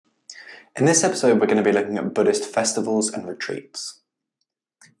In this episode, we're going to be looking at Buddhist festivals and retreats.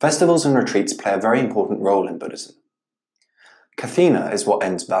 Festivals and retreats play a very important role in Buddhism. Kathina is what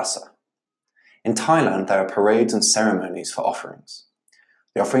ends Vasa. In Thailand, there are parades and ceremonies for offerings.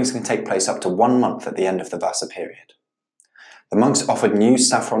 The offerings can take place up to 1 month at the end of the Vasa period. The monks offered new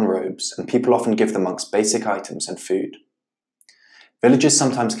saffron robes, and people often give the monks basic items and food. Villagers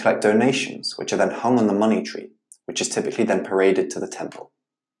sometimes collect donations, which are then hung on the money tree, which is typically then paraded to the temple.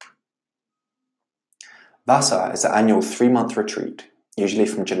 Vasa is the annual 3-month retreat, usually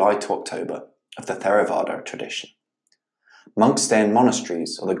from July to October, of the Theravada tradition. Monks stay in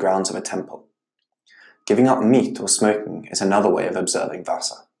monasteries or the grounds of a temple. Giving up meat or smoking is another way of observing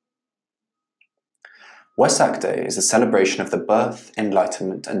Vasa. Wesak Day is a celebration of the birth,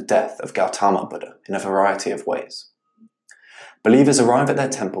 enlightenment, and death of Gautama Buddha in a variety of ways. Believers arrive at their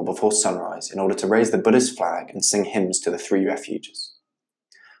temple before sunrise in order to raise the Buddhist flag and sing hymns to the 3 refuges.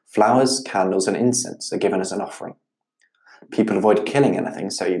 Flowers, candles, and incense are given as an offering. People avoid killing anything,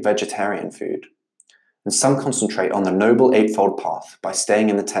 so eat vegetarian food. And some concentrate on the Noble Eightfold Path by staying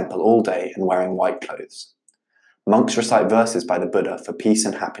in the temple all day and wearing white clothes. Monks recite verses by the Buddha for peace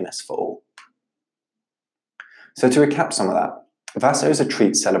and happiness for all. So to recap some of that, Vasa is a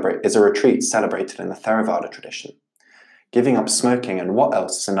retreat celebrated in the Theravada tradition. Giving up smoking and what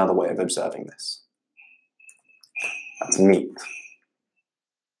else is another way of observing this? That's meat.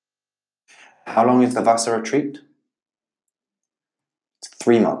 How long is the Vasa retreat? It's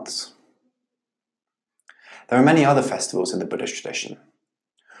 3 months. There are many other festivals in the Buddhist tradition.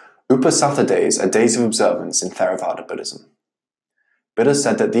 Uposatha days are days of observance in Theravada Buddhism. Buddha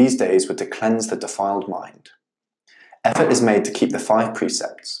said that these days were to cleanse the defiled mind. Effort is made to keep the 5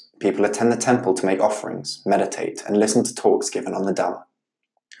 precepts. People attend the temple to make offerings, meditate, and listen to talks given on the Dhamma.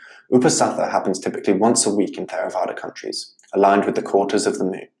 Uposatha happens typically once a week in Theravada countries, aligned with the quarters of the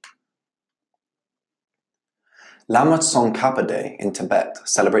moon. Lama Tsongkhapa Day in Tibet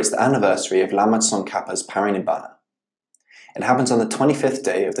celebrates the anniversary of Lama Tsongkhapa's Parinibbana. It happens on the 25th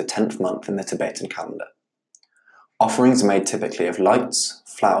day of the 10th month in the Tibetan calendar. Offerings are made typically of lights,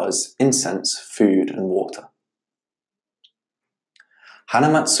 flowers, incense, food, and water.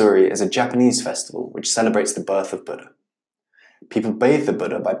 Hanamatsuri is a Japanese festival which celebrates the birth of Buddha. People bathe the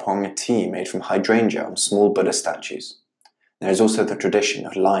Buddha by pouring a tea made from hydrangea on small Buddha statues. There is also the tradition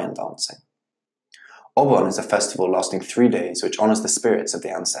of lion dancing. Obon is a festival lasting 3 days which honours the spirits of the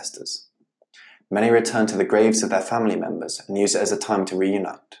ancestors. Many return to the graves of their family members and use it as a time to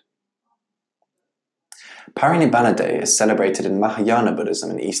reunite. Parinibbana Day is celebrated in Mahayana Buddhism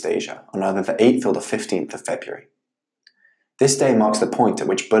in East Asia on either the 8th or the 15th of February. This day marks the point at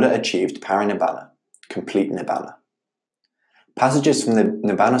which Buddha achieved Parinibbana, complete Nibbana. Passages from the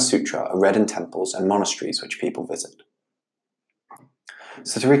Nibbana Sutra are read in temples and monasteries which people visit.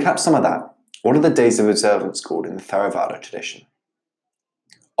 So to recap some of that, what are the days of observance called in the Theravada tradition?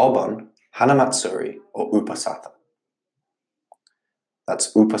 Obon, Hanamatsuri, or Uposatha.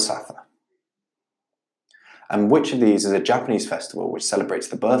 That's Uposatha. And which of these is a Japanese festival which celebrates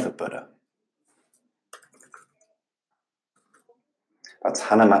the birth of Buddha? That's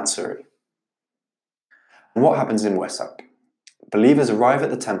Hanamatsuri. And what happens in Wesak? Believers arrive at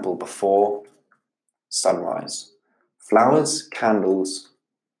the temple before sunrise. Flowers, candles,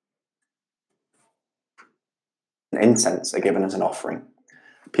 and incense are given as an offering.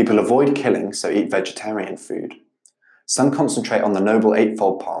 People avoid killing, so eat vegetarian food. Some concentrate on the Noble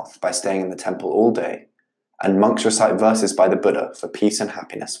Eightfold Path by staying in the temple all day, and monks recite verses by the Buddha for peace and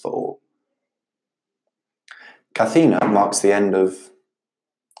happiness for all. Kathina marks the end of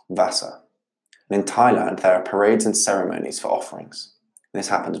Vasa. And in Thailand, there are parades and ceremonies for offerings. This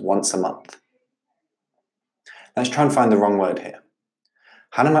happens once a month. Let's try and find the wrong word here.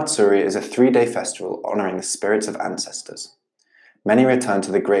 Hanamatsuri is a 3-day festival honouring the spirits of ancestors. Many return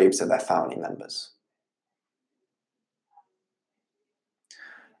to the graves of their family members.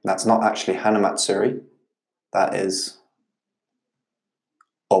 That's not actually Hanamatsuri, that is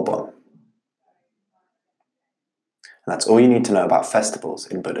Obon. And that's all you need to know about festivals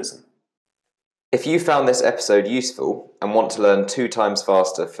in Buddhism. If you found this episode useful and want to learn 2 times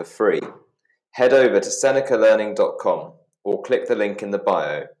faster for free, head over to senecalearning.com or click the link in the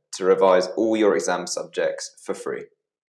bio to revise all your exam subjects for free.